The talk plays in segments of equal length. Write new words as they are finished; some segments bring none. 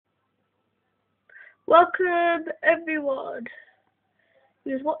Welcome everyone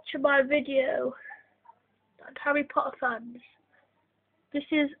who's watching my video and Harry Potter fans. This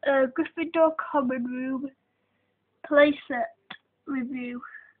is a Griffindor common room playset review,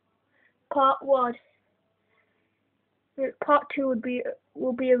 part 1. Part 2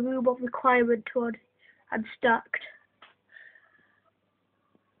 will be a room of requirement 1 and stacked.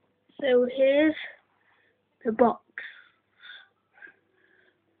 So here's the box.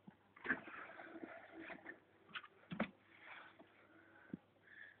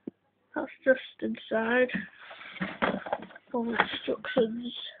 That's just inside. All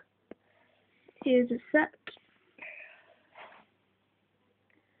instructions. Here's a set.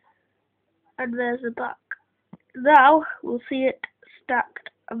 And there's the back. Now we'll see it stacked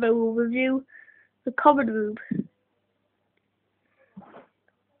and then we'll review the common room.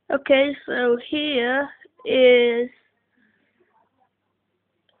 Okay, so here is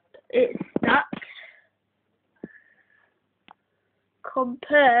it stacked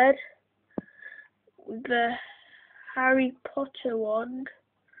compared with the Harry Potter one.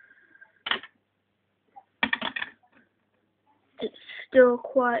 It's still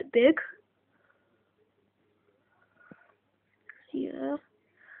quite big. Here.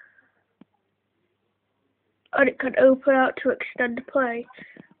 And it can open out to extend play.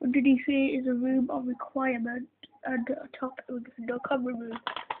 Underneath here is a room of requirement, and atop it is no common room,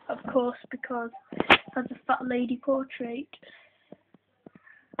 of course, because it has a fat lady portrait.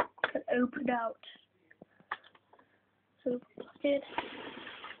 Can open out. So it,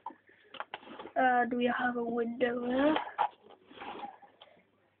 and we have a window there,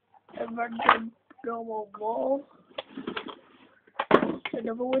 a random normal wall,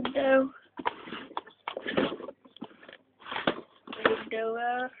 another window, a window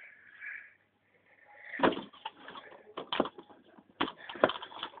there,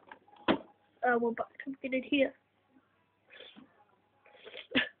 and we're back to the beginning here.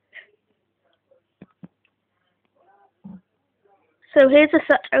 So here's a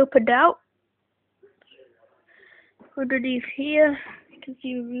set opened out. Underneath here, you can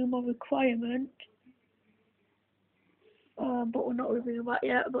see a room of requirement. But we're not reviewing that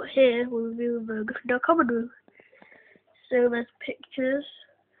yet. But here, we're reviewing the Griffindor common room. So there's pictures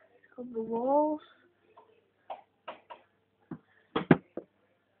on the walls.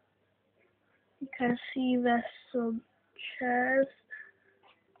 You can see there's some chairs.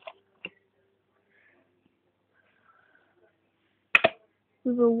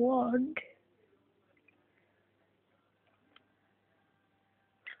 With a wand.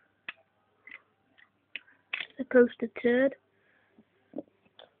 Supposed to turn.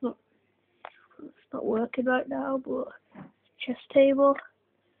 It's not working right now, but chess table.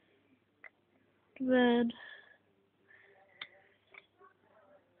 Then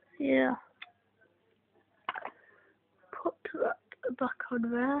yeah. Put that back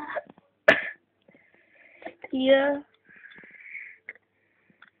on there. Here.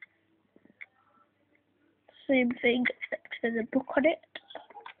 Same thing, except there's a book on it.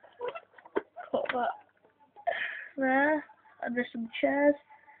 Put that there, and there's some chairs,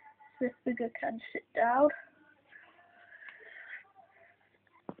 so the figure can sit down.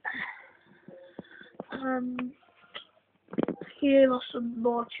 Here are some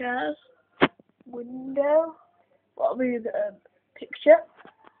more chairs. Window. What will be the picture?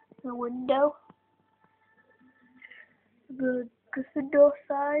 The window. The Griffindor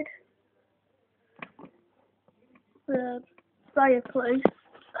side. The fireplace.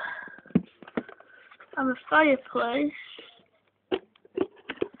 And the fireplace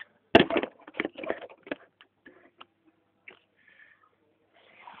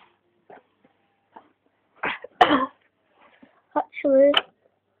actually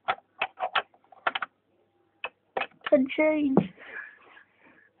can change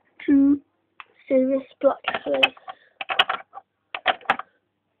to serious black face.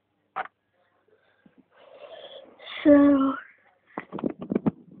 So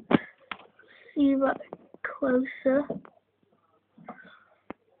see that closer.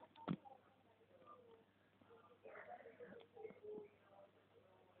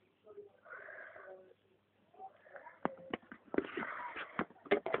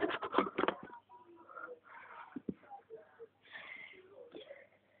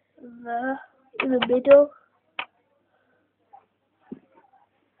 There in the middle.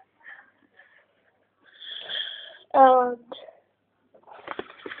 And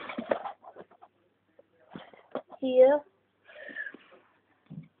here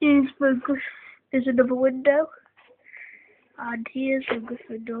is another window, and here's a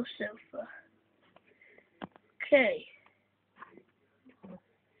Griffindor sofa. Okay,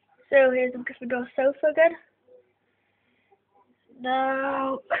 So here's the Griffindor sofa again.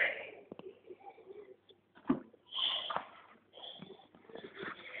 Now,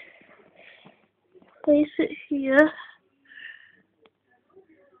 place it here.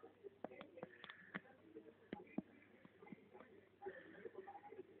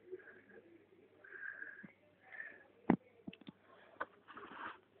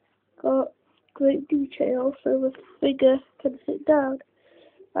 Got great detail so the figure can sit down.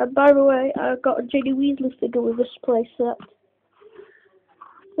 And by the way, I got a Ginny Weasley figure with this playset.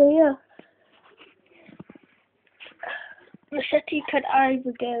 So yeah. The settee can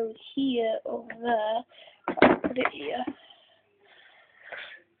either go here or there. I'll put it here.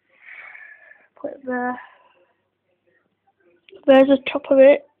 Put it there. There's the top of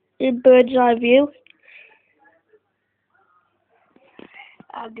it in bird's eye view.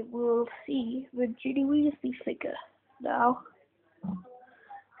 And we'll see the Ginny Weasley figure now.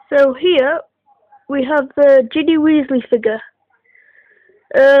 So here we have the Ginny Weasley figure.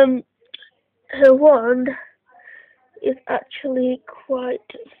 Her wand is actually quite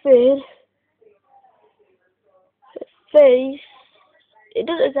thin. Her face, it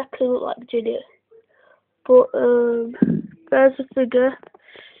doesn't exactly look like Ginny, but there's the figure.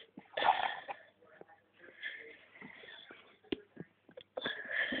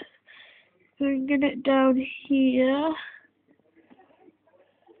 Bringing it down here.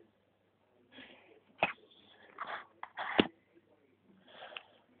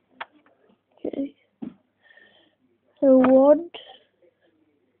 Okay. Her wand.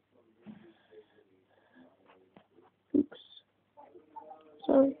 Oops.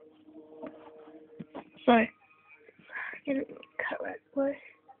 Sorry. Get it correct way.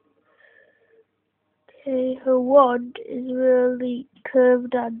 Okay, her wand is really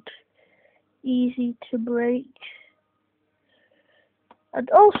curved and easy to break. And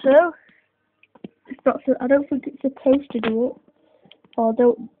also, it's not. I don't think it's supposed to do it. Or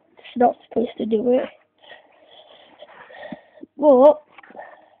it's not supposed to do it. But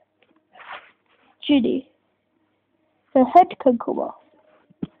Ginny, her head can come off.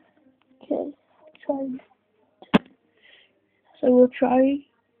 Okay, try. So we'll try,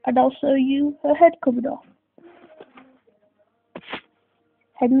 and I'll show you her head coming off.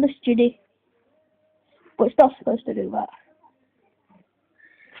 Headless Ginny. But it's not supposed to do that.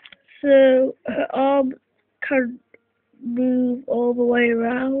 So her arm can move all the way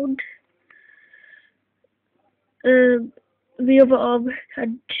around. The other arm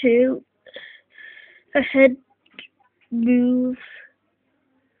can too. Her head moves.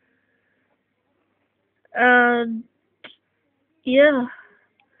 And yeah.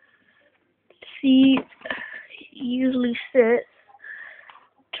 She usually sits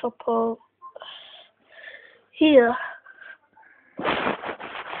top of here.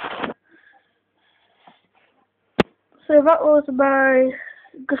 So that was my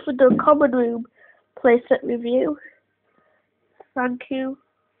Griffindor Common Room playset review. Thank you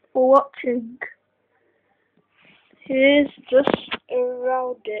for watching. Here's just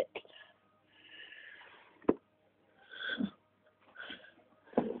around it.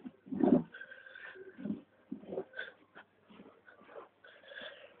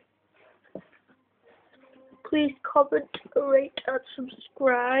 Please comment, rate and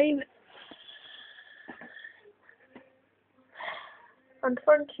subscribe. And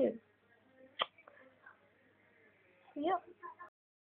thank you. Yeah.